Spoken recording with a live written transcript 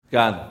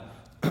God,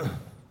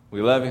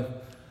 we love you,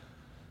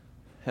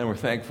 and we're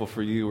thankful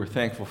for you. We're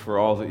thankful for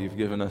all that you've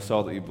given us,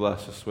 all that you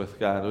blessed us with,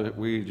 God.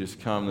 We just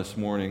come this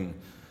morning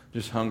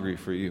just hungry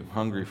for you,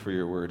 hungry for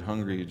your word,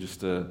 hungry just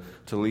to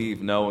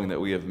leave knowing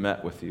that we have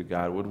met with you,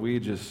 God.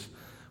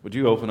 Would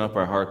you open up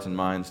our hearts and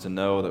minds to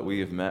know that we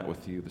have met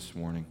with you this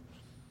morning?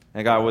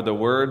 And God, would the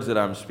words that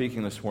I'm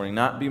speaking this morning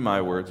not be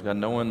my words? God,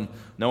 no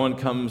one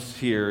comes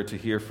here to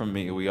hear from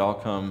me. We all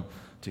come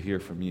to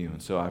hear from you.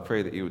 And so I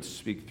pray that you would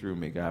speak through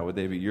me, God. Would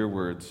they be your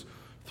words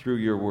through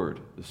your word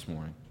this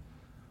morning?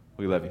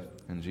 We love you.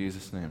 In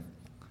Jesus' name,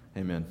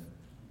 amen.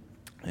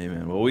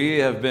 Amen. Well, we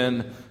have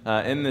been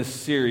in this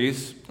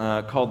series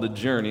called The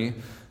Journey,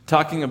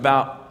 talking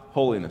about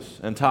holiness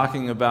and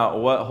talking about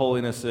what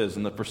holiness is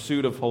and the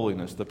pursuit of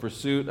holiness, the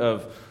pursuit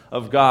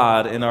of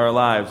God in our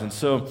lives. And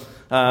so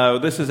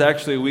this is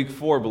actually week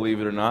 4,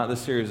 believe it or not.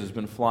 This series has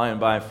been flying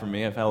by for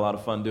me. I've had a lot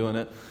of fun doing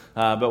it.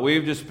 But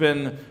we've just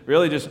been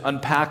really just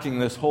unpacking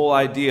this whole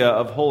idea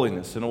of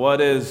holiness and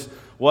what is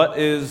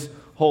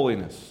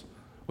holiness.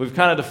 We've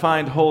kind of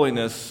defined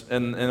holiness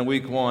in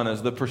week 1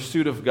 as the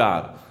pursuit of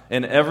God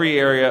in every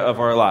area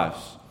of our lives.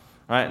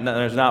 Right? And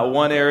there's not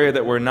one area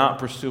that we're not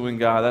pursuing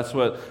God. That's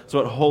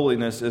what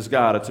holiness is,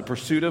 God. It's a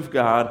pursuit of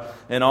God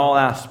in all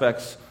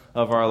aspects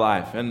of our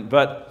life.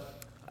 But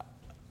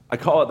I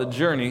call it The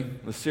Journey.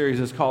 The series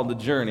is called The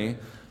Journey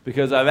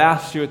because I've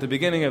asked you at the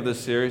beginning of this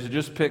series to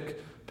just pick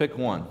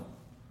one.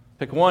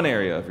 Pick one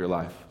area of your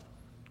life.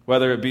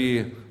 Whether it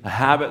be a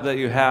habit that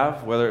you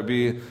have, whether it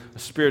be a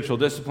spiritual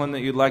discipline that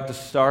you'd like to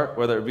start,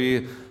 whether it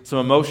be some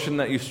emotion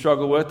that you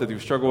struggle with, if you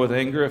struggle with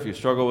anger, if you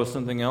struggle with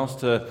something else,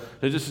 to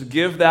just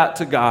give that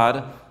to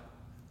God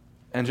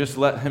and just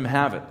let Him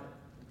have it.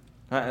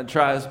 And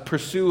try to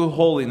pursue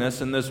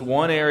holiness in this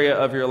one area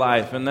of your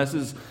life. And this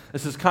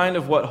is kind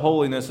of what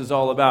holiness is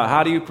all about.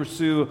 How do you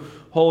pursue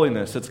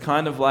holiness? It's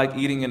kind of like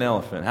eating an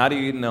elephant. How do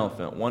you eat an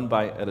elephant? One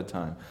bite at a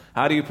time.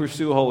 How do you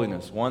pursue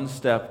holiness? One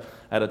step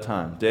at a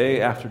time, day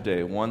after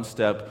day, one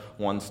step,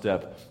 one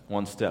step,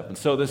 one step. And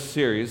so this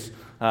series,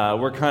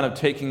 we're kind of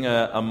taking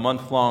a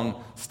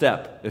month-long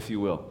step, if you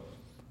will,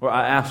 where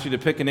I asked you to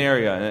pick an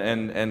area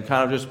and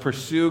kind of just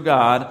pursue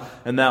God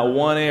in that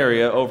one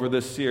area over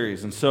this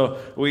series. And so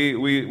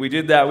we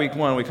did that week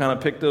 1. We kind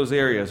of picked those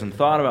areas and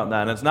thought about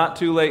that. And it's not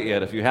too late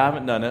yet. If you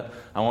haven't done it,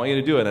 I want you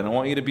to do it. And I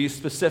want you to be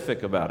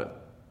specific about it.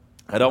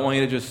 I don't want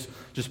you to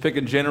just pick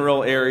a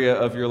general area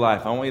of your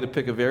life. I want you to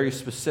pick a very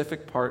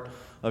specific part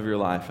of your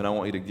life, and I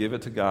want you to give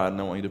it to God, and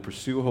I want you to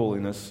pursue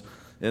holiness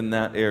in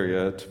that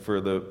area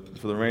for the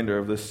remainder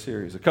of this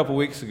series. A couple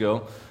weeks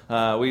ago,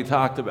 we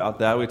talked about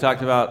that. We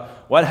talked about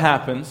what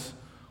happens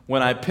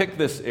when I pick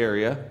this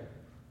area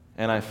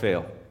and I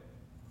fail.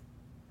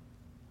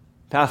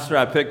 Pastor,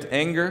 I picked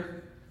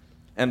anger,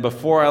 and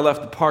before I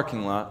left the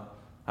parking lot,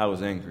 I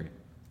was angry.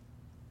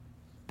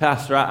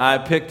 Pastor, I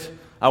picked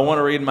I want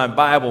to read my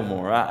Bible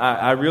more.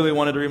 I really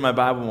wanted to read my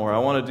Bible more. I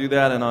want to do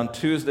that, and on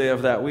Tuesday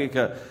of that week,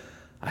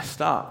 I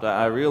stopped.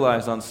 I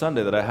realized on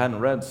Sunday that I hadn't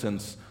read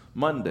since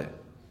Monday.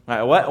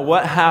 All right,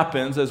 what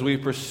happens as we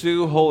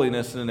pursue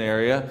holiness in an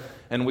area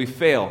and we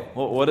fail?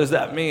 What does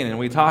that mean? And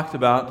we talked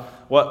about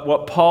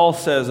what Paul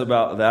says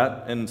about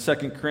that in 2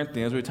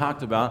 Corinthians. We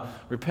talked about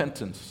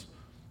repentance,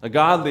 a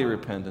godly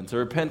repentance, a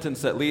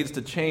repentance that leads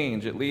to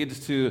change. It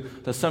leads to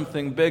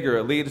something bigger.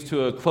 It leads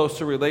to a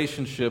closer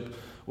relationship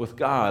with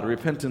God.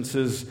 Repentance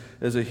is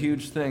a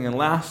huge thing. And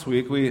last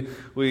week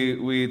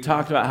we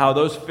talked about how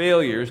those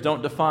failures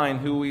don't define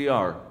who we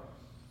are.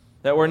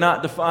 That we're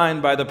not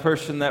defined by the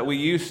person that we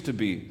used to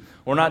be.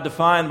 We're not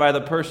defined by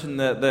the person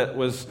that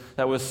was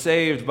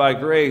saved by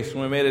grace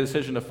when we made a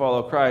decision to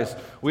follow Christ.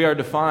 We are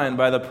defined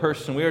by the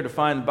person. We are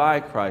defined by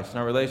Christ and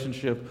our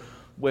relationship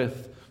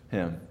with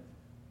Him.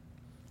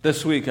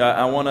 This week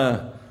I want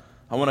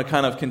to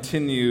kind of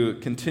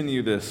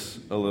continue this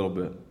a little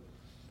bit.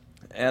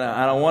 And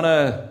I want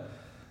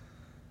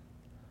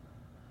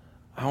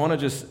to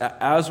just,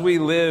 as we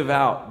live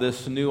out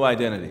this new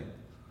identity,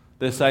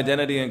 this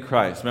identity in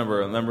Christ,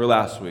 remember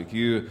last week,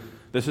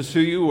 this is who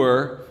you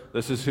were,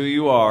 this is who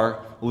you are,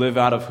 live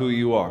out of who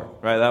you are,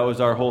 right? That was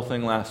our whole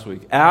thing last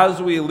week.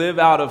 As we live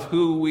out of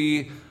who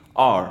we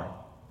are,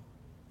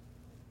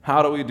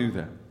 how do we do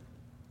that?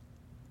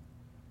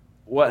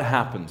 What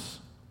happens?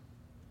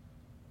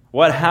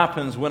 What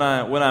happens when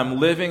I'm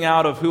living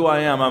out of who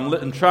I am?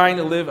 I'm trying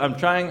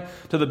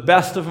to the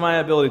best of my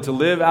ability to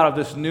live out of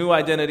this new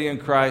identity in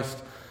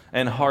Christ,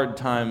 and hard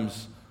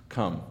times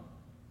come.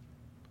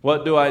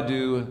 What do I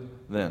do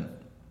then?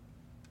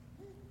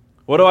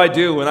 What do I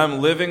do when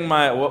I'm living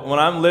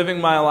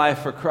my life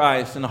for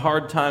Christ and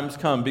hard times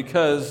come?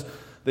 Because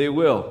they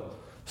will.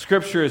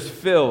 Scripture is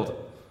filled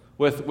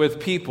with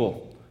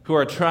people who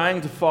are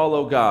trying to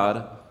follow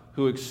God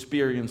who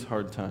experience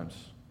hard times.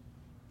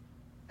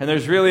 And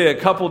there's really a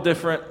couple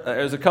different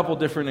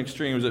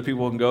extremes that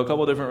people can go, a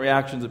couple different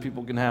reactions that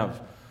people can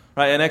have.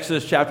 Right? In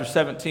Exodus chapter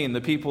 17,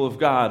 the people of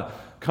God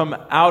come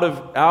out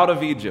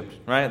of Egypt.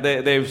 Right?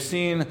 They've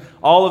seen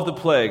all of the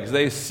plagues.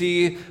 They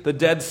see the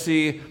Dead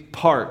Sea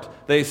part.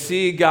 They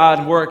see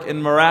God work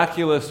in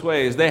miraculous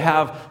ways. They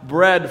have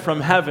bread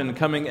from heaven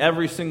coming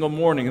every single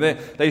morning.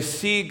 They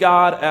see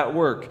God at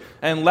work.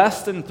 And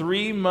less than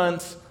 3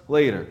 months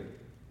later,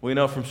 we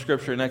know from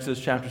Scripture in Exodus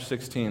chapter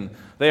 16,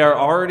 they are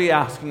already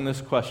asking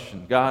this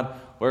question: God,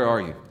 where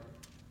are you?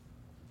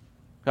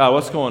 God,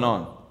 what's going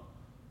on?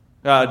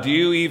 God, do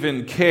you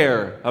even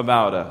care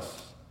about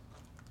us?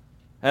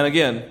 And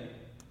again,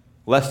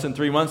 less than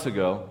 3 months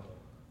ago,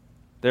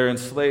 they're in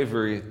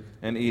slavery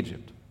in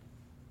Egypt.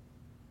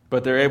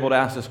 But they're able to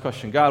ask this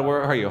question: God,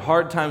 where are you?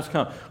 Hard times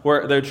come.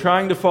 Where they're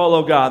trying to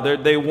follow God.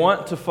 They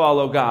want to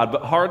follow God,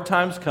 but hard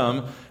times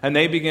come, and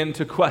they begin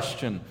to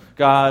question: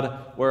 God,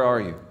 where are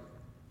you?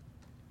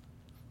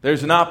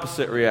 There's an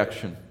opposite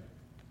reaction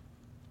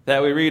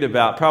that we read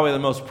about. Probably the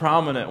most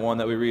prominent one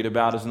that we read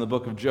about is in the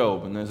book of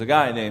Job. And there's a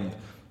guy named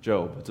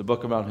Job. It's a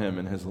book about him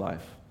and his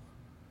life.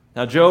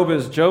 Now, Job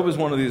is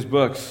one of these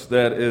books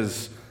that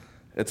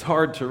it's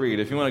hard to read.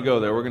 If you want to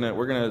go there,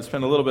 we're gonna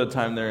spend a little bit of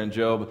time there in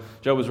Job.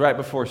 Job is right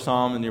before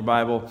Psalm in your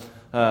Bible.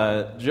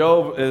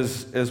 Job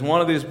is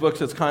one of these books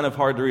that's kind of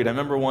hard to read. I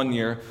remember one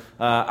year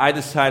I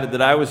decided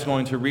that I was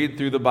going to read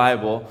through the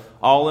Bible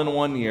all in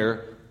 1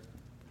 year,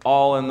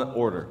 all in the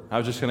order. I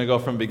was just going to go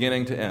from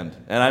beginning to end.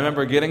 And I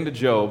remember getting to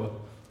Job,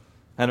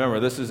 and remember,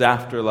 this is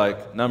after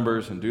like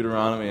Numbers and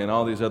Deuteronomy and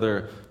all these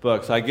other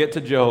books. I get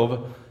to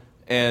Job,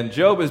 and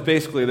Job is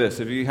basically this.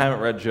 If you haven't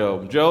read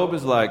Job, Job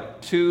is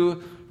like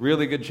 2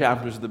 really good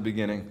chapters at the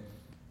beginning,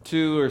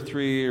 2 or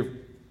 3 or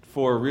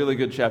 4 really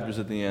good chapters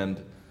at the end,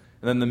 and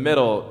then the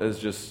middle is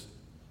just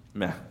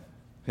meh.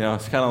 You know,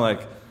 it's kind of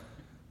like,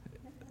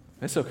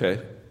 it's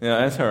okay.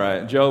 Yeah, that's all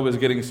right. Job is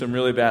getting some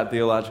really bad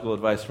theological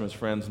advice from his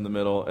friends in the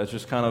middle. It's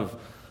just kind of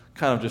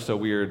just a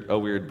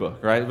weird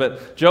book, right?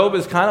 But Job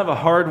is kind of a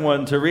hard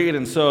one to read,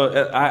 and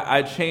so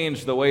I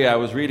changed the way I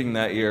was reading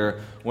that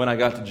year when I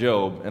got to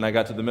Job, and I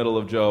got to the middle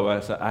of Job.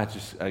 I said,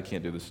 I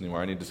can't do this anymore.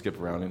 I need to skip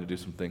around. I need to do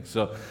some things.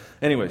 So,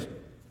 anyways,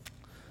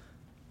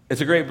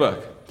 it's a great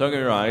book. Don't get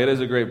me wrong. It is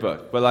a great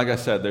book. But like I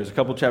said, there's a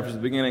couple chapters at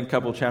the beginning, a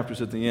couple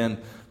chapters at the end.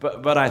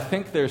 But I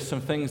think there's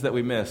some things that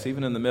we miss,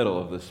 even in the middle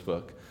of this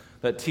book,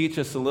 that teach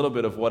us a little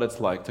bit of what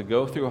it's like to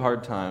go through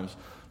hard times,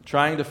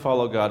 trying to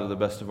follow God to the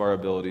best of our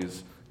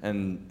abilities,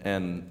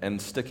 and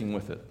sticking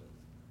with it.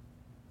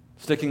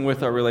 Sticking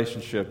with our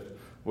relationship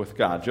with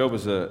God. Job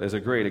is a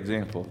great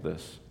example of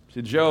this.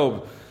 See,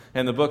 Job,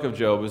 in the book of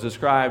Job, is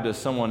described as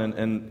someone,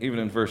 and even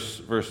in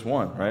verse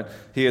 1, right?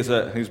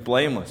 He's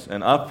blameless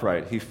and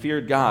upright. He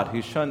feared God.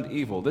 He shunned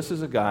evil. This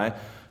is a guy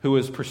who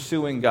was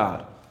pursuing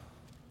God.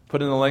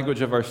 Put in the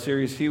language of our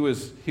series, he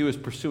was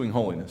pursuing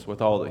holiness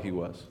with all that he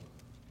was.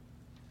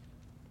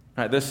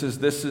 Right, this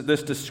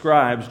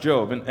describes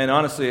Job, and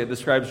honestly, it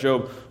describes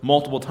Job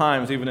multiple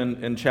times, even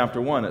in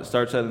chapter 1. It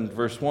starts out in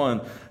verse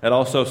 1. It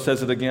also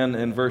says it again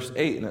in verse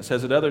 8, and it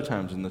says it other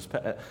times in this.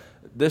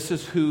 This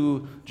is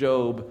who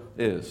Job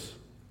is.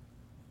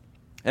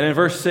 And in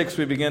verse 6,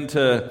 we begin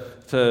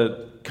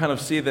to kind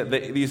of see that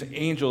these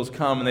angels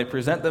come and they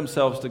present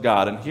themselves to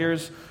God. And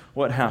here's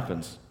what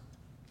happens.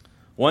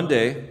 One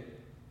day,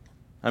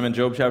 I'm in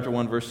Job chapter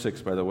 1, verse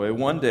 6, by the way.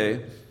 One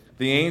day,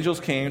 the angels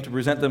came to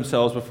present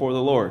themselves before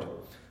the Lord,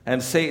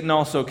 and Satan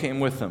also came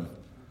with them.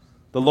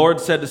 The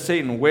Lord said to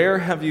Satan, "Where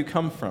have you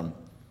come from?"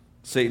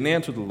 Satan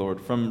answered the Lord,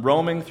 "From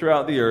roaming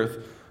throughout the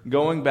earth,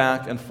 going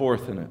back and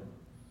forth in it."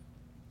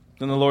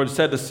 Then the Lord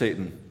said to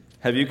Satan,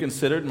 "Have you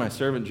considered my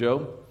servant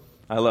Job?"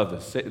 I love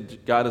this.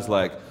 God is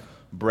like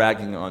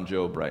bragging on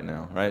Job right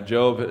now, right?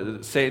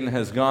 Satan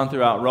has gone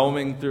throughout,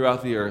 roaming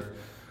throughout the earth.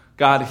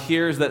 God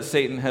hears that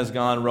Satan has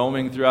gone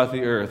roaming throughout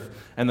the earth,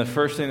 and the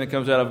first thing that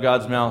comes out of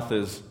God's mouth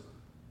is,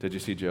 "Did you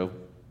see Job?"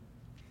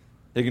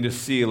 You can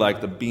just see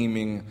like the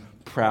beaming,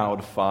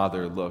 proud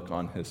father look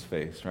on his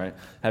face, right?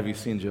 Have you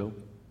seen Job?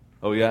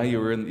 Oh yeah, you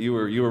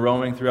were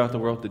roaming throughout the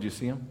world. Did you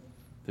see him?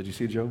 Did you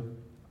see Job?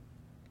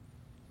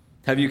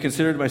 Have you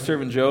considered my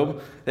servant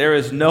Job? There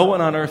is no one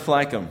on earth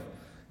like him.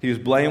 He is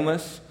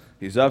blameless.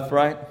 He's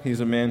upright. He's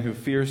a man who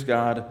fears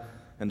God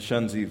and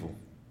shuns evil.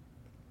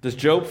 Does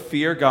Job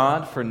fear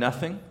God for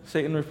nothing?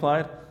 Satan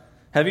replied.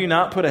 Have you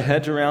not put a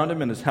hedge around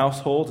him and his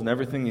household and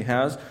everything he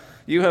has?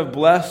 You have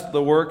blessed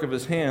the work of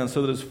his hands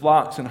so that his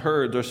flocks and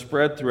herds are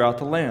spread throughout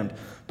the land.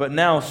 But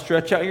now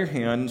stretch out your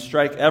hand and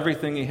strike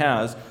everything he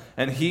has,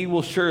 and he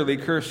will surely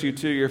curse you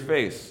to your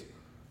face.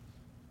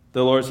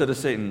 The Lord said to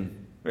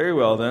Satan, "Very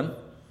well then.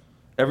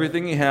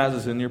 Everything he has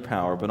is in your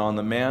power, but on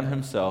the man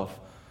himself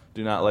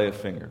do not lay a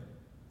finger."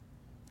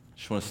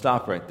 Just want to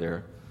stop right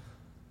there.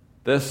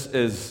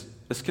 This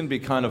can be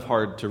kind of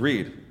hard to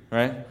read,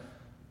 right?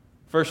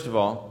 First of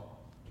all,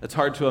 it's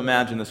hard to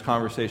imagine this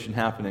conversation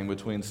happening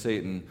between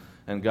Satan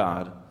and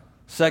God.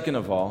 Second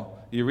of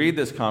all, you read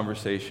this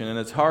conversation, and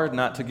it's hard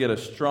not to get a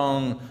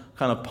strong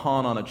kind of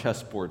pawn on a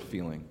chessboard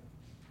feeling,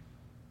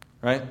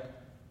 right?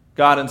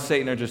 God and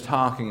Satan are just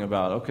talking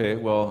about, okay,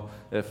 well,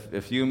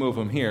 if you move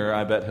him here,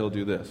 I bet he'll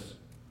do this.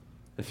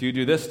 If you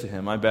do this to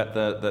him, I bet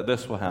that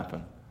this will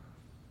happen.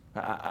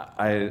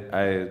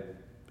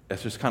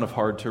 It's just kind of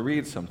hard to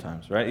read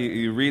sometimes, right?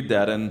 You read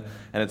that, and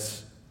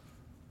it's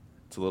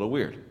a little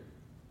weird.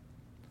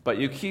 But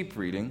you keep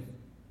reading,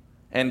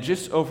 and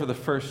just over the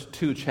first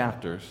 2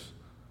 chapters,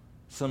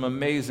 some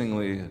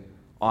amazingly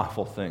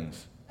awful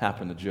things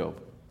happen to Job.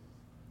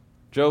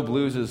 Job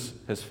loses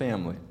his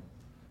family.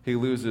 He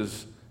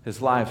loses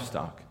his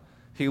livestock.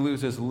 He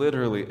loses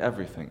literally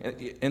everything.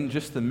 In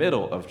just the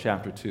middle of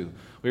chapter 2,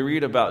 we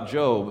read about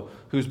Job,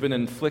 who's been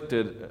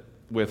inflicted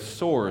with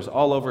sores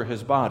all over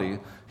his body.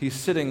 He's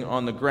sitting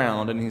on the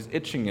ground, and he's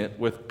itching it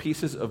with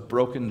pieces of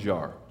broken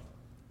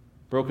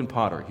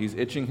pottery. He's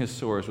itching his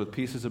sores with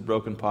pieces of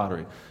broken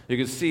pottery. You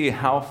can see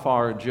how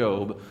far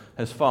Job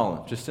has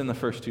fallen just in the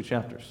first 2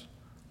 chapters.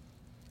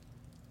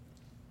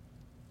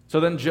 So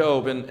then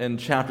Job in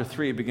chapter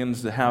 3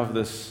 begins to have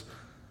this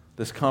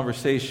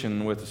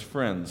conversation with his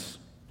friends.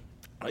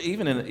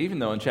 Even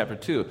though in chapter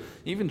 2,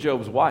 even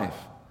Job's wife,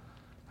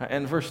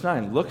 in verse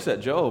 9, looks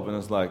at Job and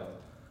is like,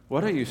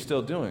 what are you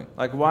still doing?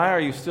 Like, why are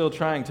you still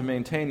trying to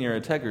maintain your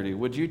integrity?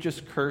 Would you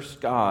just curse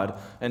God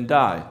and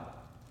die?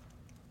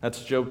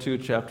 That's Job 2,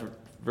 chapter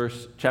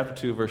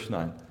 2, verse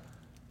 9.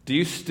 Do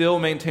you still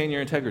maintain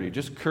your integrity?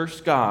 Just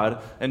curse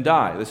God and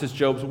die. This is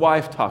Job's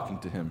wife talking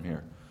to him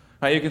here.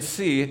 Now you can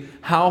see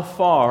how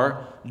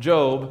far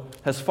Job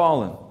has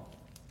fallen.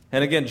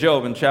 And again,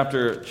 Job in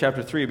chapter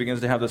 3 begins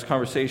to have this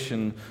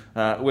conversation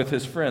with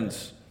his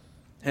friends.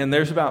 And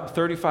there's about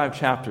 35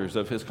 chapters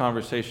of his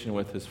conversation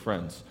with his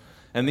friends.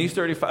 And these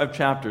 35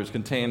 chapters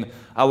contain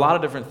a lot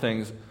of different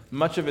things.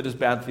 Much of it is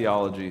bad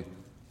theology,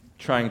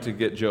 trying to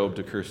get Job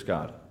to curse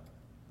God.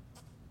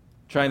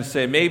 Trying to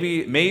say,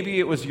 maybe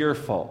it was your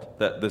fault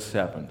that this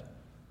happened.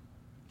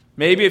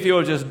 Maybe if you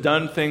had just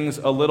done things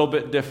a little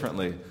bit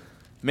differently.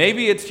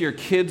 Maybe it's your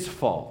kid's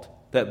fault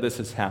that this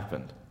has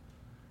happened.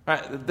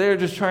 Right? They're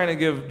just trying to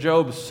give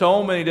Job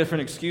so many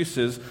different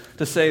excuses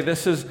to say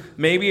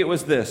maybe it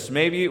was this,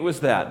 maybe it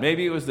was that,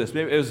 maybe it was this.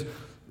 Maybe it was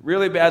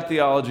really bad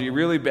theology,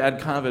 really bad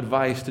kind of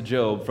advice to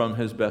Job from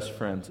his best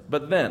friends.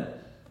 But then,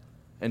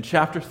 in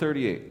chapter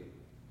 38,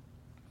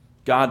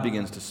 God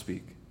begins to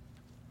speak.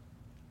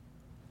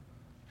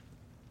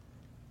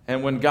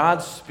 And when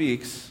God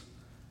speaks,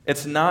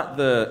 it's not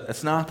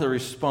the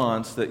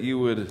response that you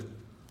would,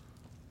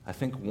 I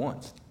think,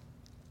 want.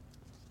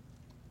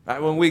 Right?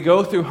 When we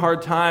go through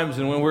hard times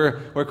and when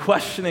we're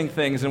questioning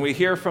things and we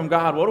hear from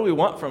God, what do we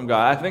want from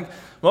God? I think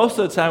most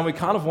of the time we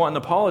kind of want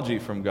an apology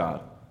from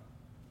God.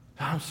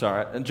 I'm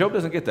sorry. And Job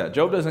doesn't get that.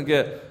 Job doesn't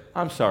get,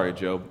 I'm sorry,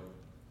 Job.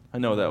 I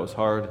know that was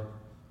hard,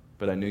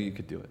 but I knew you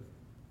could do it.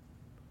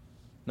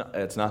 No,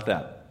 it's not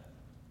that.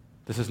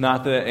 This is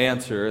not the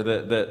answer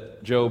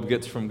that Job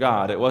gets from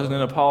God. It wasn't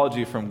an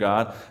apology from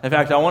God. In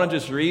fact, I want to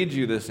just read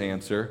you this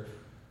answer.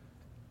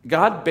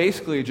 God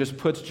basically just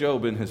puts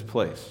Job in his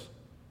place.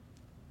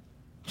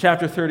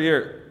 Chapter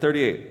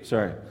 38.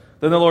 Then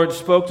the Lord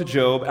spoke to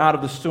Job out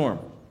of the storm.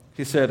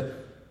 He said,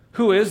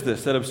 "Who is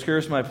this that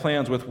obscures my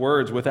plans with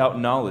words without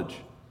knowledge?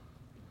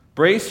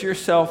 Brace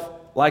yourself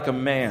like a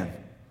man.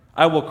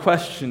 I will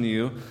question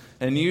you,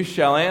 and you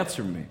shall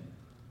answer me.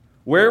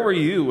 Where were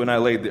you when I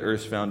laid the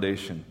earth's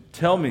foundation?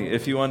 Tell me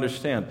if you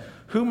understand.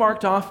 Who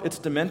marked off its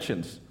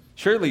dimensions?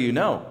 Surely you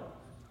know.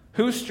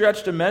 Who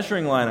stretched a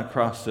measuring line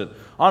across it?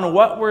 On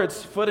what were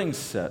its footings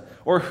set?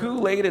 Or who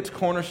laid its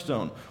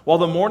cornerstone? While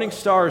the morning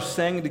stars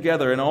sang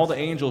together and all the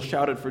angels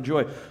shouted for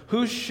joy.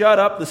 Who shut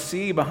up the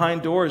sea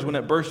behind doors when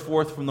it burst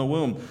forth from the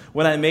womb?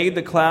 When I made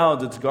the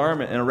clouds its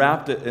garment and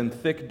wrapped it in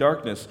thick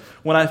darkness?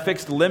 When I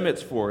fixed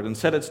limits for it and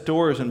set its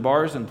doors and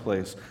bars in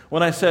place?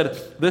 When I said,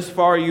 this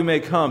far you may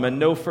come and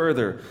no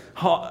further.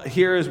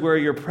 Here is where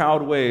your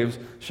proud waves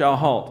shall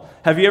halt.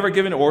 Have you ever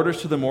given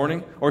orders to the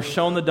morning, or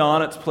shown the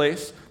dawn its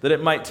place, that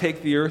it might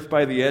take the earth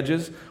by the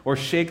edges, or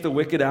shake the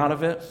wicked out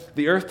of it?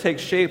 The earth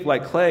takes shape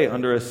like clay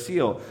under a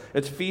seal.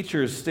 Its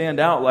features stand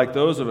out like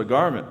those of a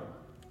garment.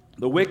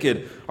 The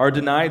wicked are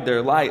denied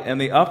their light,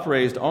 and the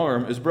upraised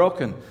arm is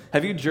broken.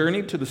 Have you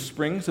journeyed to the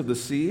springs of the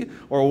sea,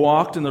 or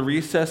walked in the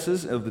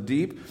recesses of the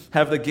deep?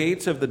 Have the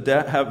gates of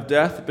have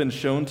death been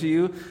shown to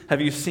you?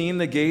 Have you seen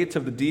the gates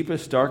of the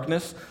deepest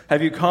darkness?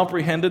 Have you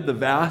comprehended the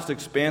vast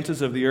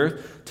expanses of the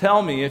earth?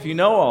 Tell me if you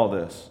know all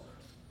this.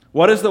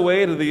 What is the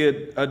way to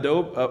the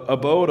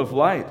abode of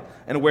light?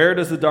 And where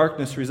does the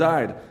darkness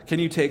reside? Can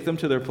you take them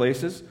to their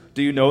places?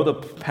 Do you know the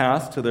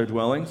path to their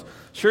dwellings?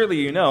 Surely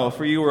you know,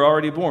 for you were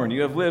already born.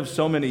 You have lived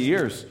so many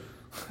years.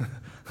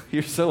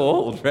 You're so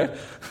old, right?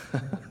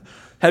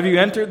 Have you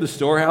entered the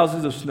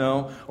storehouses of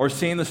snow, or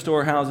seen the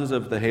storehouses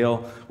of the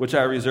hail, which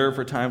I reserve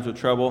for times of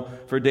trouble,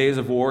 for days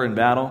of war and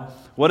battle?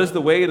 What is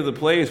the way to the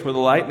place where the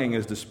lightning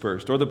is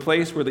dispersed, or the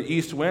place where the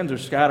east winds are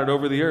scattered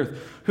over the earth?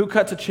 Who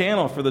cuts a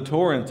channel for the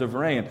torrents of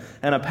rain,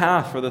 and a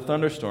path for the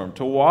thunderstorm,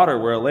 to water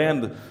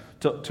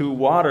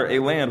a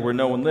land where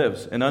no one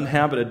lives, an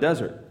uninhabited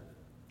desert?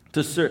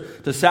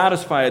 To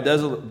satisfy a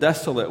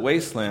desolate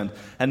wasteland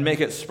and make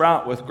it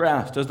sprout with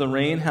grass. Does the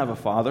rain have a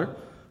father?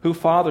 Who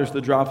fathers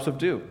the drops of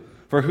dew?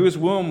 For whose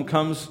womb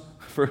comes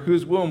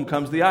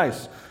the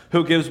ice?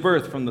 Who gives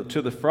birth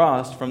to the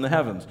frost from the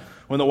heavens,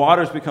 when the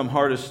waters become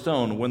hard as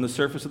stone, when the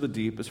surface of the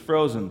deep is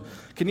frozen?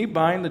 Can you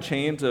bind the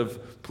chains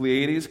of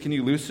Pleiades? Can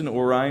you loosen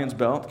Orion's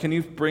belt? Can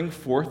you bring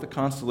forth the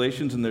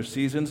constellations in their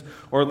seasons,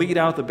 or lead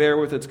out the bear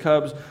with its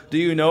cubs? Do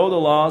you know the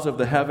laws of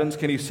the heavens?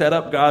 Can you set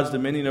up God's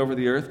dominion over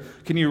the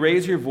earth? Can you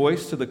raise your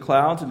voice to the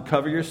clouds and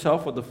cover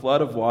yourself with the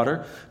flood of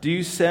water? Do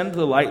you send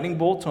the lightning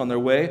bolts on their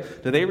way?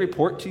 Do they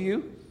report to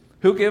you?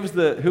 Who gives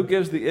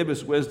the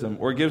ibis wisdom,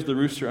 or gives the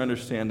rooster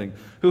understanding?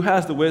 Who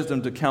has the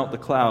wisdom to count the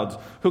clouds?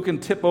 Who can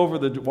tip over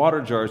the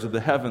water jars of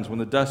the heavens when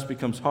the dust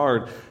becomes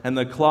hard and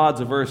the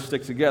clods of earth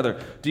stick together?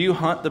 Do you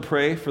hunt the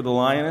prey for the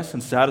lioness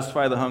and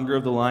satisfy the hunger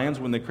of the lions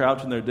when they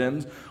crouch in their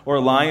dens, or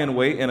lie in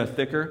wait in a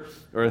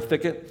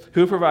thicket?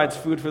 Who provides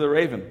food for the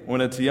raven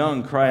when its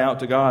young cry out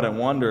to God and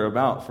wander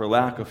about for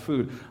lack of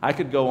food? I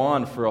could go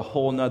on for a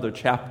whole nother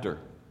chapter.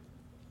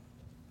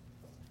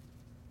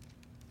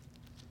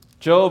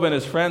 Job and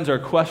his friends are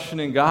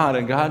questioning God,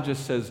 and God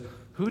just says,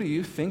 who do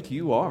you think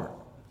you are?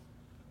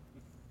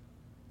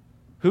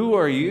 Who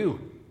are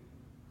you?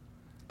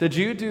 Did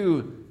you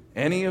do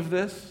any of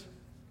this?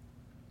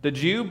 Did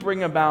you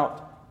bring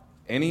about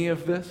any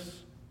of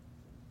this?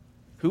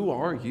 Who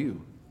are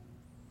you?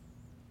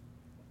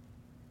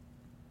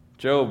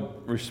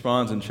 Job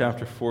responds in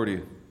chapter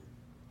 40,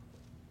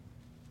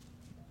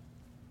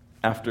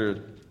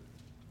 after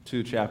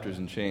 2 chapters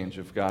and change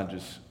of God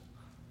just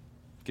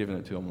giving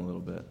it to him a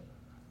little bit.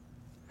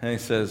 And he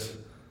says,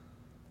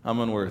 I'm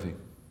unworthy.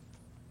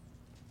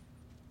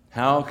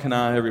 How can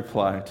I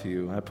reply to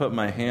you? I put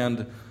my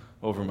hand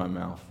over my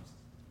mouth.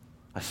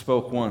 I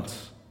spoke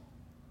once,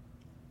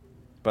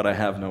 but I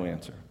have no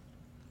answer.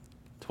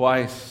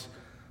 Twice,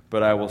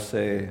 but I will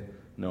say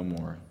no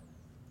more.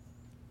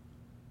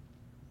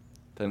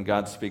 Then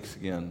God speaks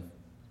again,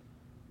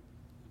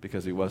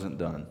 because he wasn't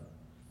done.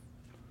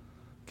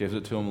 Gives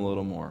it to him a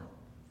little more.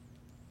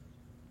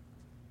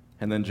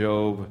 And then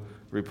Job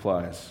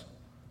replies,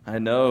 I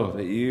know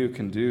that you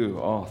can do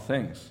all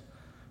things.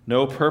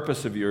 No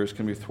purpose of yours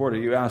can be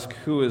thwarted. You ask,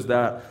 who is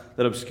that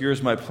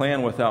obscures my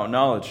plan without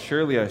knowledge?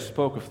 Surely I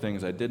spoke of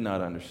things I did not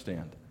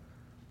understand,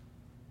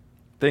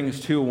 things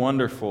too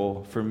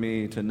wonderful for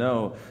me to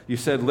know. You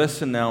said,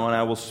 listen now, and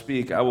I will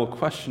speak. I will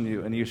question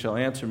you, and you shall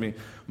answer me.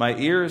 My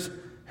ears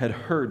had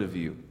heard of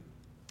you,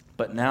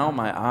 but now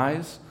my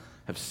eyes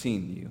have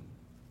seen you.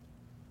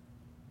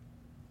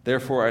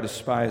 Therefore I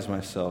despise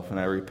myself, and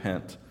I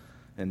repent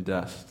in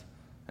dust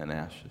and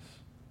ashes.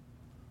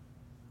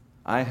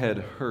 I had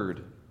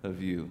heard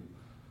of you,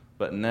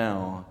 but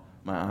now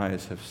my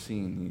eyes have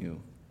seen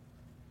you.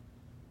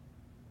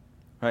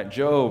 Right,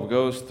 Job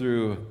goes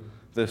through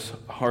this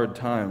hard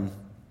time,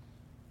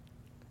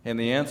 and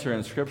the answer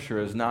in Scripture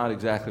is not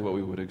exactly what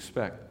we would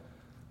expect.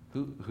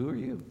 Who are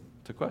you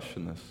to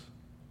question this?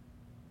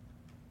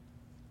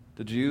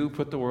 Did you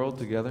put the world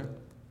together?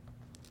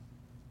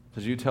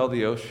 Did you tell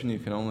the ocean you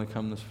can only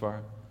come this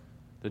far?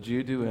 Did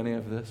you do any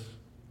of this?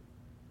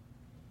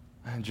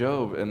 And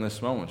Job, in this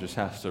moment, just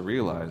has to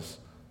realize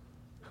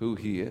who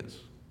he is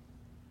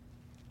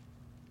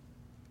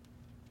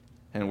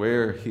and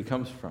where he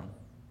comes from,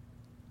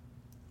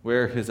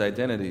 where his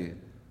identity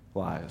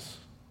lies.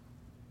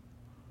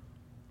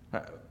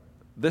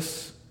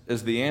 This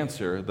is the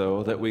answer,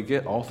 though, that we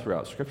get all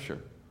throughout Scripture.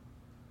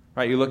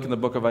 Right, you look in the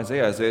book of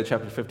Isaiah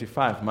chapter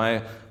 55.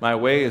 My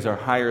ways are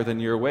higher than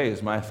your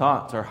ways. My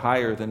thoughts are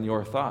higher than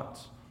your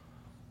thoughts.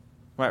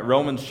 Right,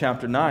 Romans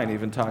chapter 9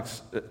 even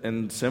talks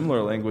in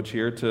similar language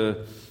here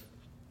to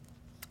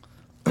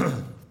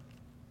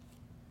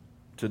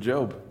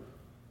Job.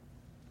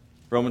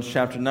 Romans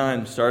chapter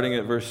 9, starting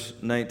at verse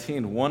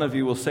 19. One of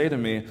you will say to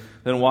me,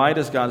 then why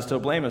does God still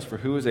blame us? For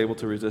who is able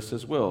to resist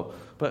his will?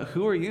 But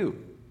who are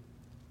you,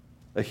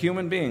 a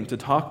human being, to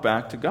talk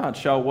back to God?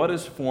 Shall what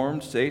is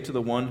formed say to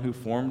the one who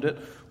formed it,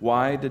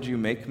 why did you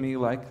make me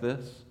like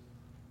this?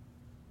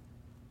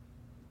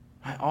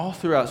 All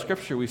throughout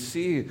Scripture, we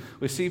see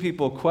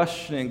people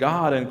questioning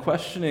God and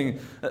questioning,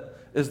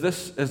 is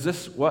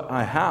this what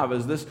I have?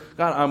 Is this,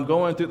 God, I'm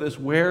going through this,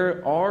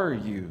 where are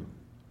you?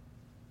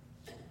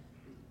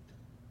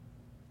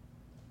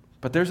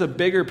 But there's a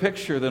bigger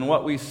picture than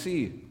what we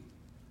see.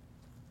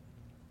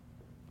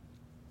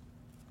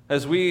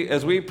 As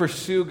we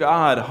pursue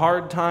God,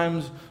 hard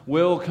times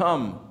will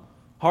come.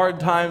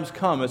 Hard times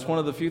come. It's one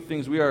of the few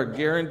things we are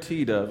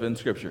guaranteed of in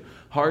Scripture.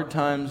 Hard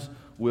times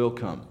will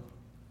come.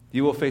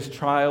 You will face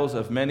trials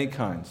of many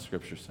kinds,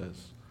 Scripture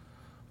says.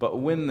 But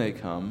when they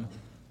come,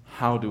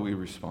 how do we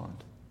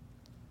respond?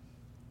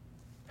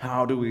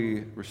 How do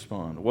we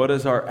respond? What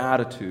is our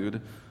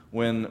attitude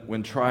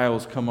when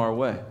trials come our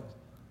way?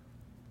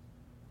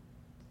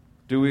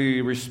 Do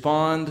we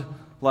respond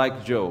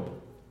like Job,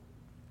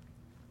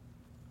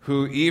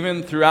 who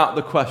even throughout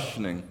the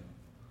questioning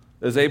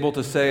is able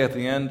to say at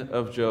the end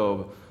of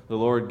Job, the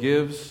Lord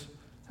gives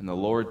and the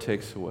Lord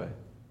takes away?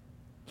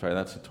 Sorry,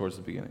 that's towards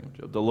the beginning of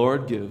Job. The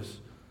Lord gives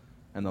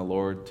and the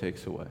Lord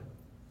takes away.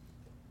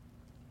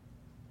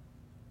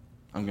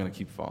 I'm going to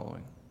keep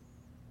following.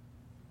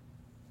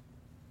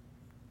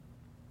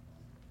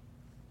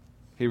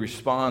 He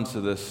responds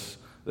to this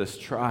this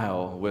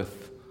trial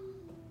with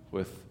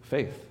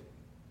faith.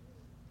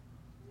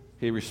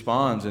 He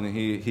responds and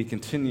he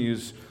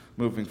continues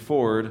moving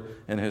forward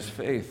in his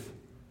faith.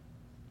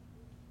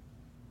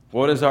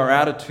 What is our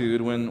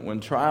attitude when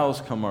trials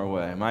come our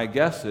way? My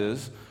guess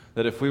is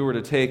that if we were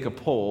to take a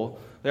poll,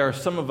 there are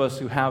some of us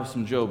who have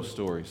some Job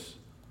stories,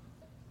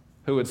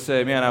 who would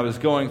say, man, I was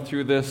going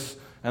through this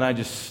and I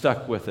just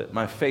stuck with it.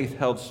 My faith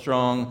held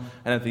strong,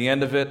 and at the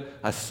end of it,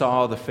 I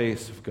saw the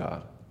face of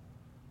God.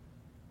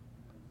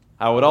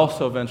 I would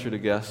also venture to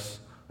guess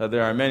that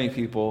there are many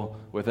people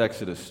with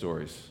Exodus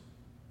stories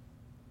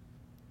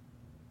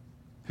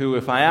who,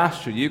 if I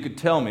asked you, you could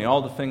tell me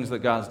all the things that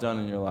God's done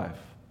in your life.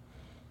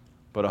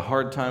 But a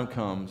hard time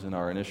comes, and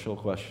our initial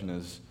question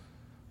is,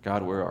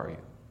 God, where are you?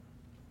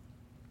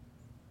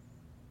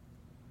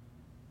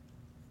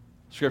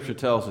 Scripture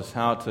tells us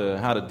how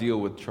to deal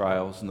with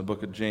trials in the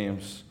book of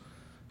James.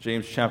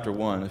 James chapter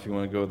 1, if you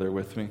want to go there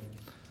with me.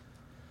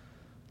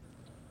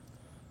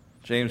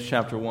 James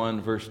chapter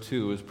 1, verse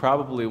 2 is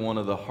probably one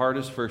of the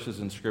hardest verses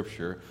in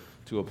Scripture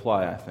to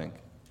apply, I think.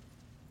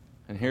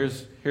 And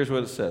here's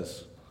what it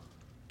says.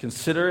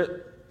 Consider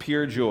it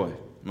pure joy,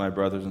 my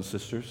brothers and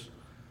sisters,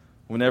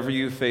 whenever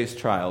you face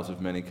trials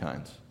of many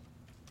kinds.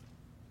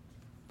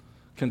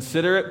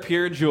 Consider it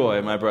pure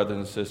joy, my brothers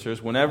and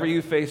sisters, whenever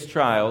you face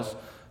trials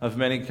of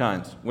many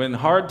kinds. When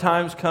hard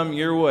times come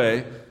your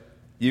way,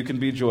 you can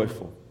be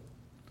joyful.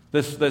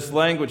 This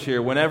language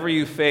here, whenever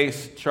you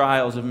face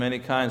trials of many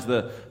kinds,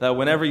 that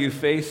whenever you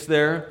face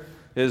there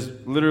is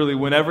literally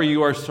whenever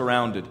you are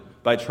surrounded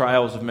by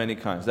trials of many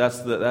kinds. That's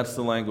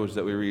the language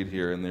that we read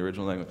here in the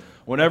original language.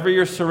 Whenever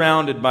you're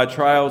surrounded by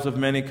trials of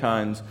many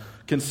kinds,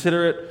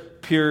 consider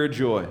it pure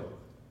joy.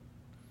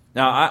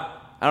 Now,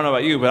 I don't know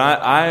about you, but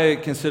I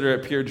consider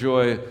it pure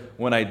joy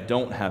when I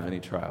don't have any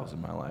trials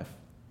in my life.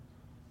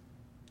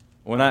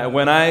 When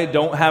I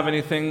don't have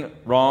anything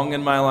wrong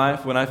in my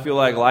life, when I feel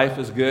like life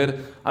is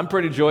good, I'm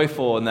pretty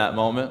joyful in that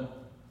moment.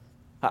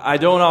 I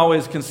don't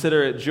always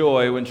consider it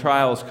joy when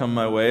trials come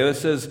my way. This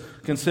says,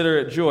 consider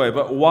it joy.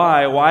 But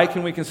why? Why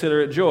can we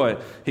consider it joy?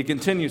 He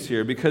continues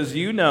here, because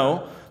you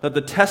know that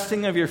the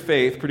testing of your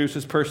faith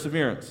produces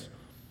perseverance.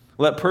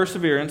 Let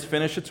perseverance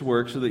finish its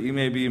work so that you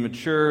may be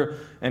mature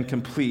and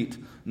complete,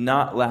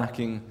 not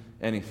lacking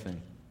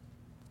anything.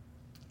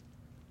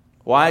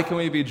 Why can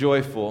we be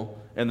joyful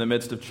in the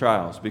midst of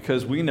trials?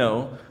 Because we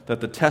know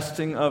that the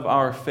testing of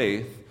our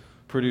faith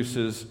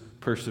produces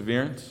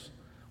perseverance,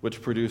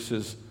 which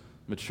produces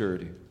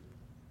maturity.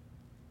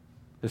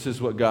 This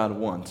is what God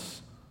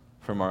wants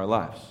from our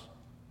lives.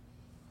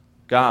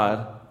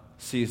 God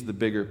sees the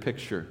bigger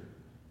picture.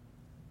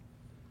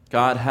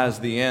 God has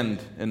the end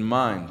in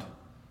mind.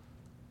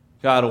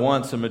 God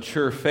wants a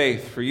mature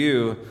faith for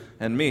you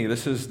and me.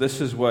 This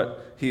is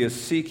what He is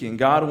seeking.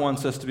 God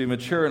wants us to be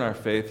mature in our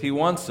faith. He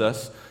wants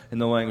us, in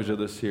the language of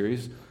this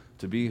series,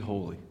 to be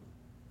holy.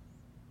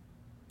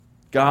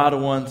 God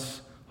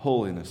wants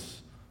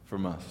holiness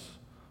from us.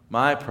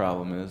 My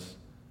problem is,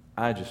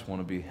 I just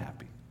want to be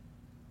happy.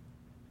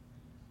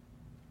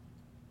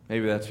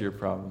 Maybe that's your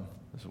problem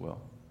as well.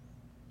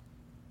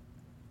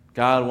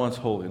 God wants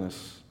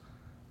holiness.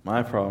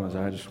 My problem is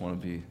I just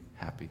want to be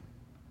happy.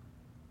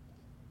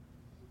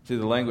 See,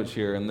 the language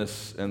here in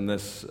this,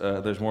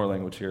 there's more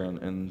language here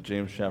in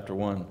James chapter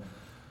 1. It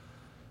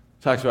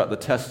talks about the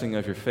testing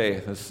of your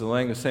faith. It's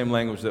the same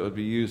language that would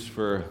be used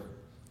for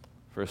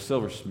a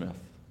silversmith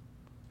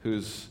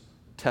who's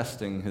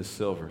testing his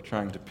silver,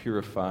 trying to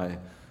purify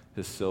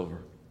his silver.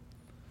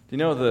 Do you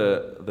know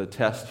the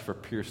test for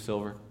pure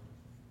silver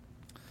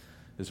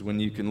is when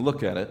you can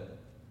look at it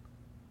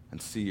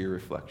and see your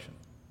reflection.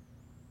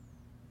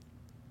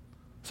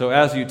 So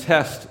as you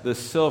test this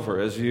silver,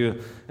 as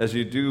you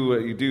do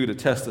what you do to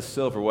test the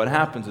silver, what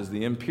happens is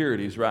the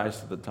impurities rise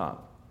to the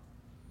top.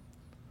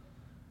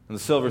 And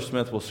the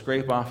silversmith will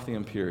scrape off the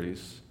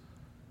impurities,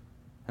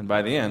 and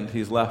by the end,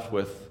 he's left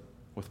with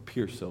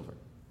pure silver,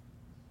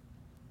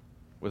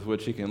 with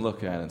which he can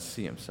look at and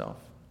see himself.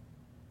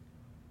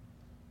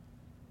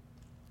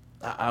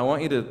 I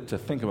want you to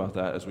think about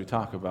that as we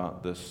talk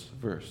about this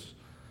verse.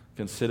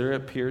 Consider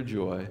it pure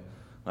joy,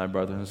 my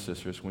brothers and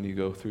sisters, when you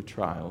go through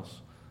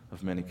trials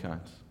of many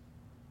kinds.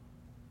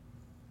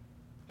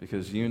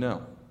 Because you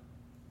know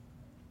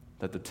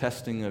that the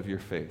testing of your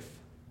faith,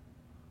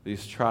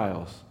 these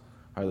trials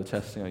are the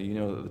testing. You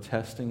know that the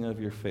testing of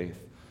your faith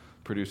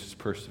produces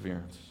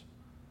perseverance,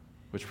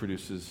 which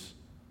produces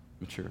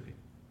maturity.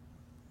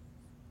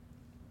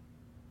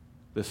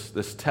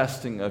 This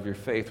testing of your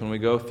faith, when we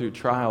go through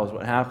trials,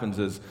 what happens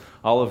is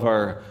all of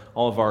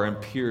our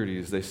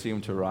impurities, they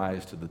seem to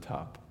rise to the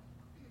top.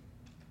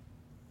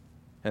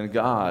 And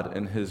God,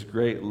 in His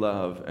great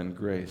love and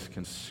grace,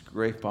 can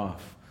scrape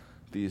off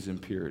these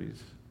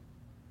impurities.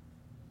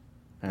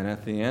 And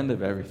at the end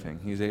of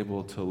everything, He's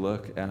able to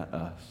look at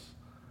us.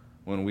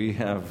 When we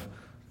have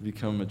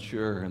become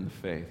mature in the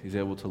faith, He's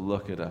able to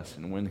look at us.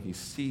 And when He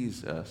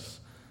sees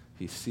us,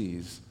 He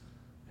sees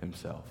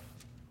Himself.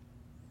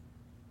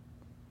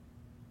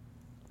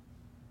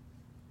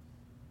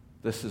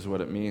 This is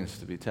what it means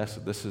to be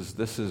tested.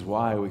 This is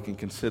why we can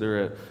consider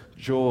it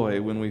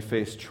joy when we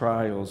face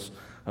trials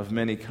of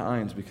many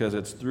kinds, because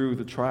it's through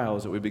the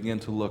trials that we begin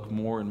to look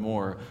more and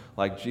more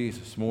like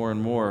Jesus, more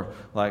and more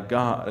like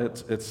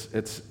God.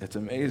 It's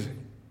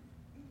amazing.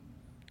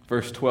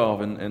 Verse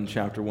 12 in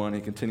chapter 1,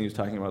 he continues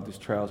talking about these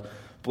trials.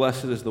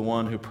 Blessed is the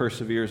one who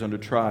perseveres under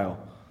trial,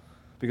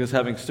 because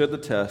having stood the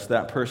test,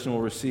 that person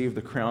will receive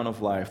the crown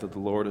of life that the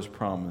Lord has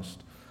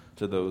promised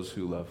to those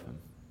who love him.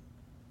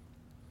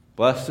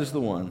 Blessed is the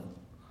one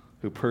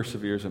who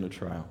perseveres under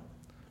trial,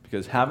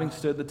 because having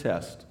stood the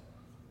test,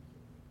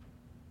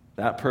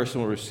 that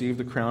person will receive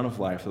the crown of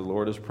life that the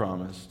Lord has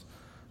promised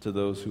to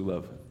those who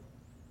love him.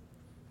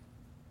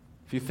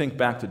 If you think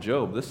back to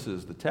Job, this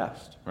is the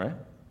test, right?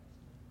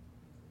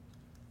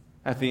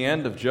 At the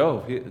end of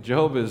Job,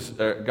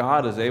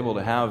 God is able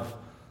to have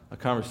a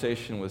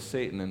conversation with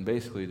Satan and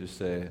basically just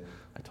say,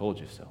 I told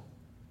you so.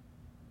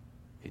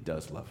 He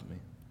does love me.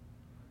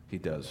 He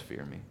does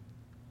fear me.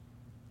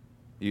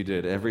 You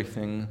did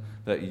everything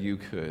that you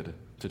could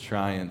to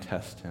try and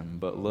test him,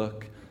 but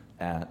look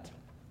at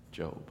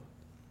Job.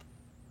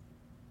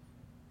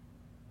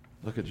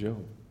 Look at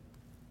Job.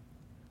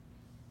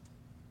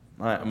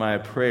 My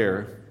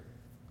prayer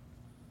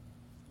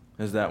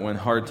is that when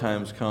hard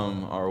times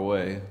come our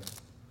way,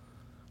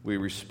 we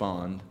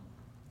respond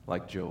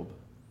like Job.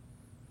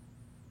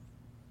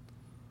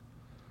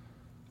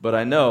 But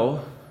I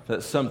know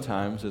that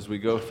sometimes as we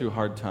go through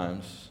hard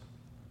times,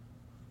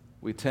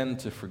 we tend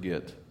to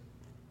forget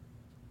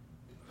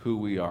who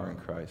we are in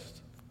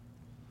Christ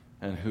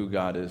and who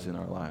God is in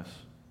our lives.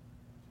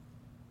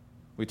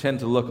 We tend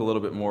to look a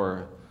little bit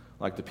more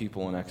like the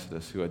people in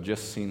Exodus who had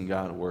just seen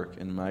God work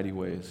in mighty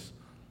ways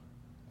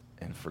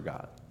and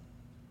forgot.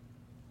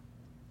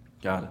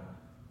 God,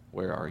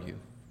 where are you?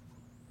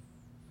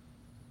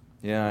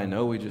 Yeah, I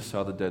know we just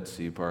saw the Dead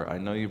Sea part. I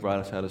know you brought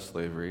us out of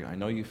slavery. I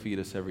know you feed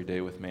us every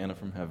day with manna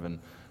from heaven.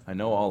 I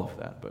know all of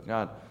that. But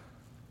God,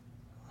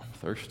 I'm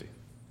thirsty.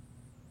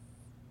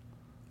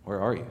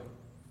 Where are you?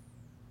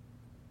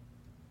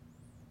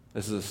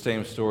 This is the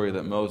same story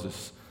that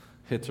Moses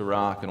hits a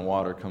rock and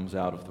water comes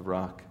out of the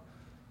rock.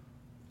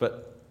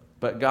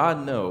 But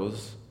God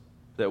knows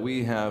that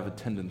we have a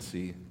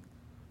tendency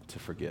to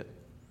forget.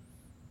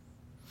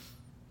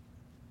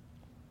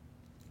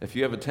 If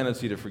you have a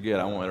tendency to forget,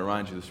 I want to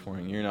remind you this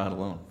morning, you're not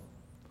alone.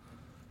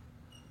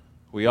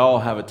 We all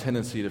have a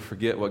tendency to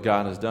forget what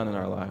God has done in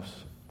our lives.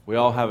 We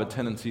all have a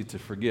tendency to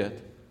forget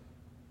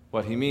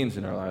what he means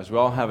in our lives. We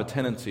all have a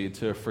tendency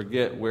to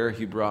forget where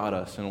he brought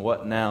us and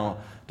what now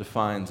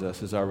defines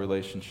us as our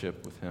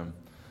relationship with him.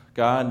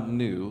 God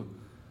knew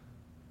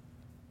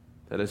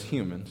that as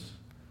humans,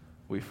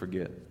 we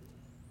forget.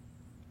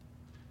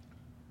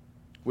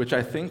 Which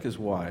I think is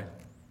why,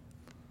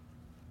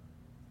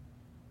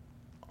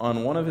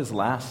 on one of his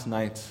last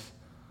nights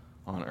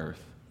on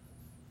earth,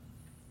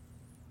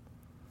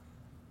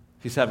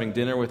 he's having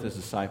dinner with his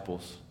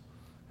disciples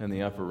in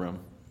the upper room.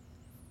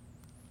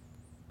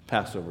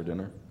 Passover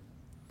dinner.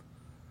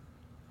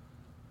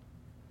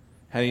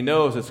 And he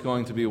knows it's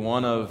going to be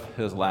one of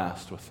his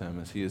last with him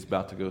as he is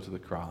about to go to the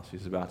cross.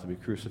 He's about to be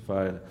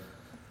crucified.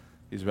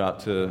 He's about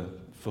to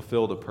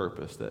fulfill the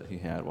purpose that he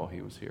had while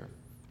he was here.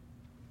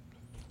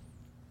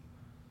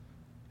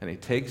 And he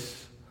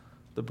takes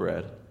the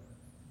bread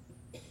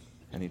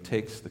and he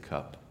takes the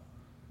cup.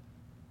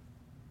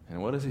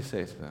 And what does he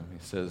say to them?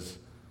 He says,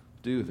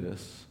 "Do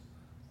this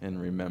in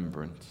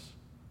remembrance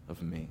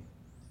of me."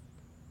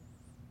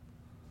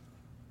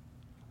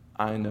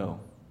 I know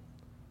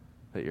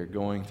that you're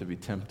going to be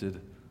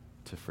tempted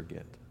to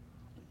forget.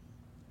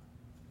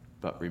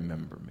 But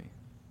remember me.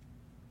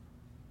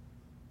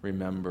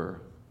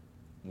 Remember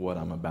what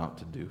I'm about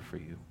to do for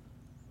you.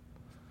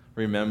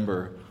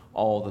 Remember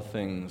all the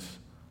things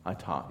I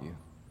taught you.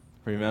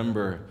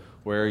 Remember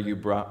where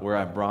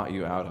I brought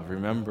you out of.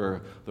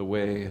 Remember the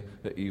way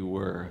that you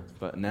were.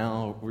 But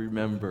now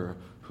remember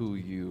who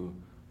you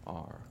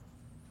are.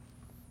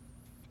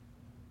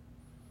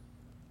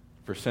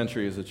 For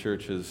centuries, the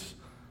church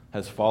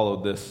has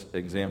followed this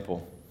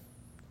example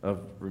of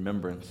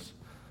remembrance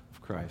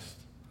of Christ.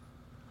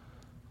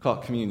 We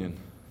call it communion,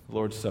 the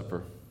Lord's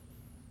Supper.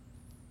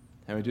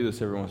 And we do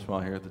this every once in a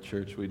while here at the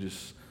church.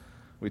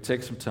 We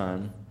take some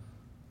time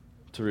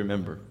to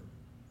remember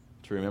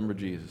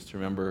Jesus, to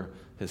remember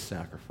his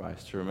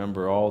sacrifice, to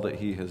remember all that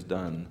he has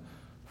done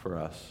for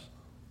us.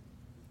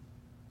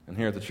 And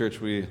here at the church,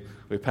 we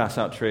pass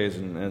out trays,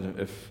 and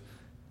if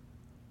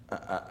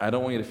I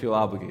don't want you to feel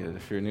obligated.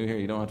 If you're new here,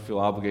 you don't have to feel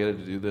obligated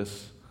to do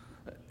this.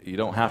 You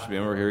don't have to be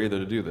a member here either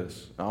to do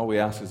this. All we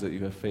ask is that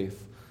you have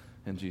faith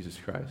in Jesus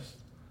Christ.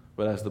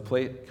 But as the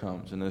plate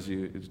comes and as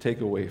you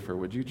take a wafer,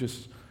 would you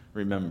just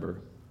remember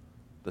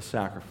the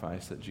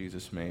sacrifice that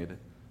Jesus made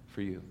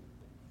for you?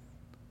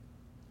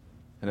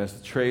 And as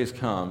the trays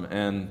come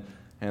and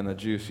the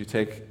juice, you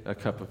take a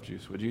cup of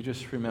juice. Would you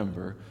just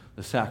remember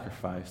the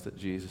sacrifice that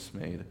Jesus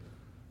made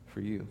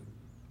for you?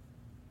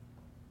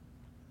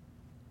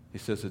 He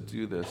says to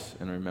do this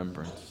in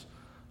remembrance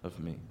of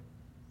me.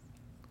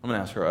 I'm going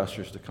to ask our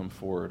ushers to come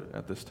forward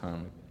at this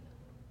time.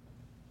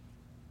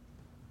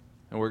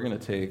 and we're going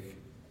to take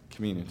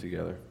communion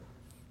together.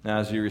 Now,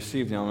 as you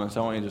receive the elements,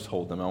 I want you to just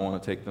hold them. I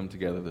want to take them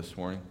together this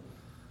morning.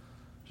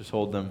 Just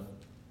hold them.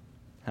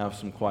 Have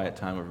some quiet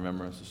time of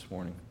remembrance this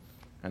morning,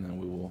 and then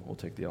we'll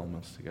take the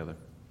elements together.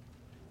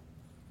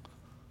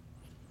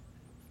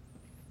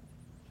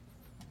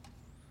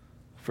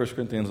 1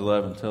 Corinthians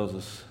 11 tells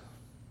us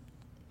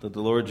that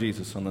the Lord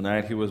Jesus, on the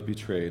night he was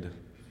betrayed,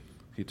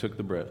 he took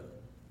the bread.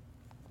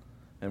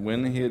 And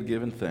when he had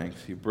given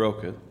thanks, he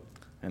broke it,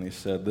 and he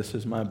said, "This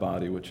is my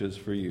body, which is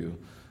for you.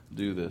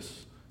 Do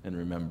this in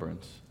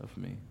remembrance of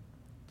me."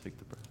 Take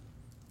the bread.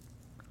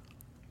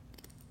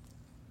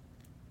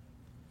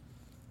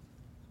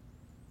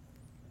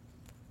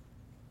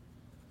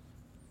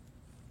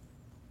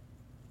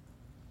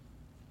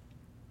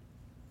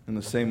 In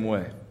the same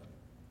way,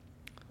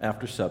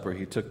 after supper,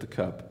 he took the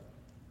cup,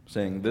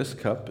 saying, "This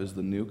cup is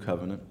the new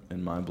covenant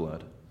in my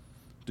blood.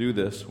 Do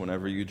this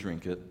whenever you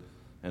drink it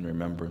in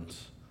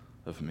remembrance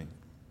of me."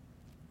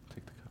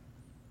 Take the cup.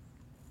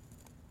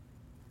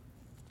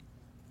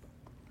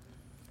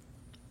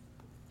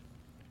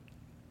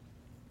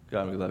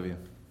 God, we love you.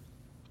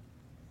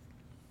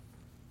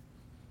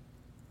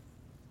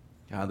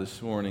 God,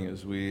 this morning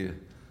as we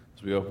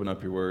open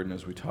up your word and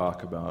as we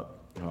talk about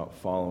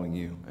following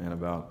you and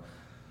about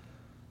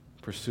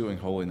pursuing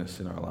holiness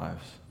in our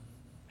lives,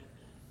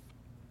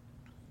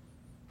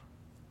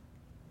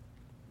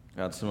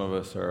 God, some of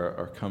us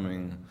are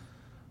coming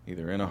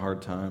either in a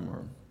hard time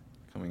or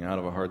coming out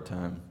of a hard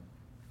time.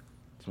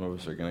 Some of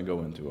us are going to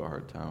go into a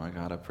hard time.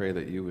 God, I pray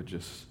that you would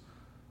just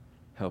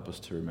help us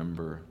to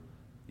remember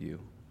you,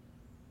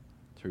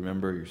 to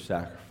remember your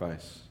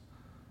sacrifice,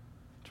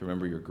 to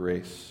remember your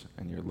grace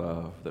and your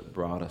love that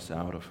brought us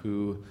out of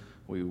who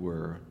we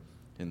were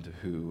into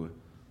who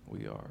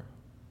we are.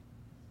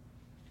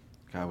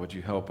 God, would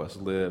you help us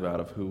live out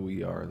of who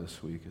we are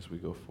this week as we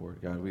go forward?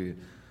 God, we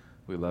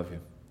love you.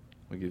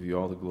 We give you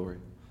all the glory,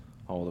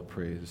 all the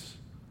praise.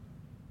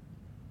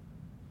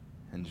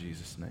 In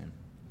Jesus' name,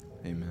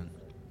 amen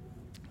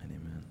and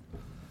amen.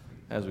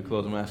 As we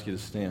close, I'm going to ask you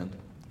to stand,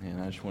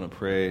 and I just want to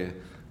pray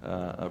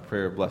a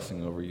prayer of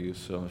blessing over you.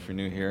 So if you're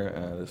new here,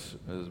 this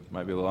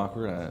might be a little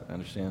awkward. I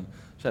understand.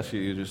 Just ask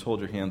you to just hold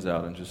your hands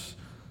out and just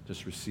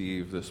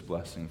receive this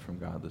blessing from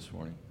God this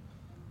morning.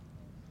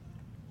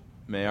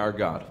 May our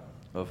God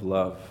of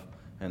love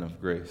and of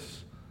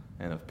grace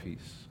and of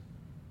peace,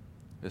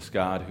 this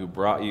God who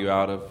brought you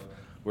out of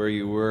where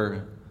you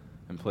were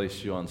and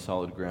placed you on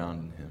solid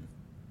ground in him,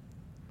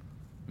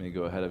 may he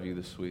go ahead of you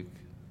this week.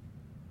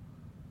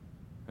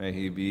 May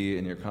he be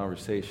in your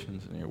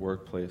conversations, in your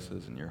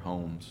workplaces, in your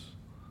homes.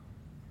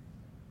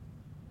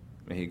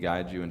 May he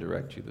guide you and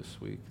direct you this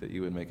week, that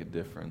you would make a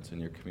difference in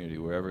your community,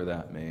 wherever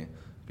that may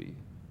be.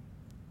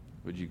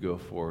 Would you go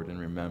forward in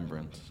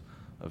remembrance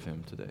of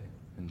him today?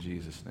 In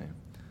Jesus' name,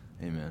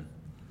 amen.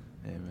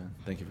 Amen.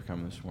 Thank you for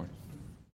coming this morning.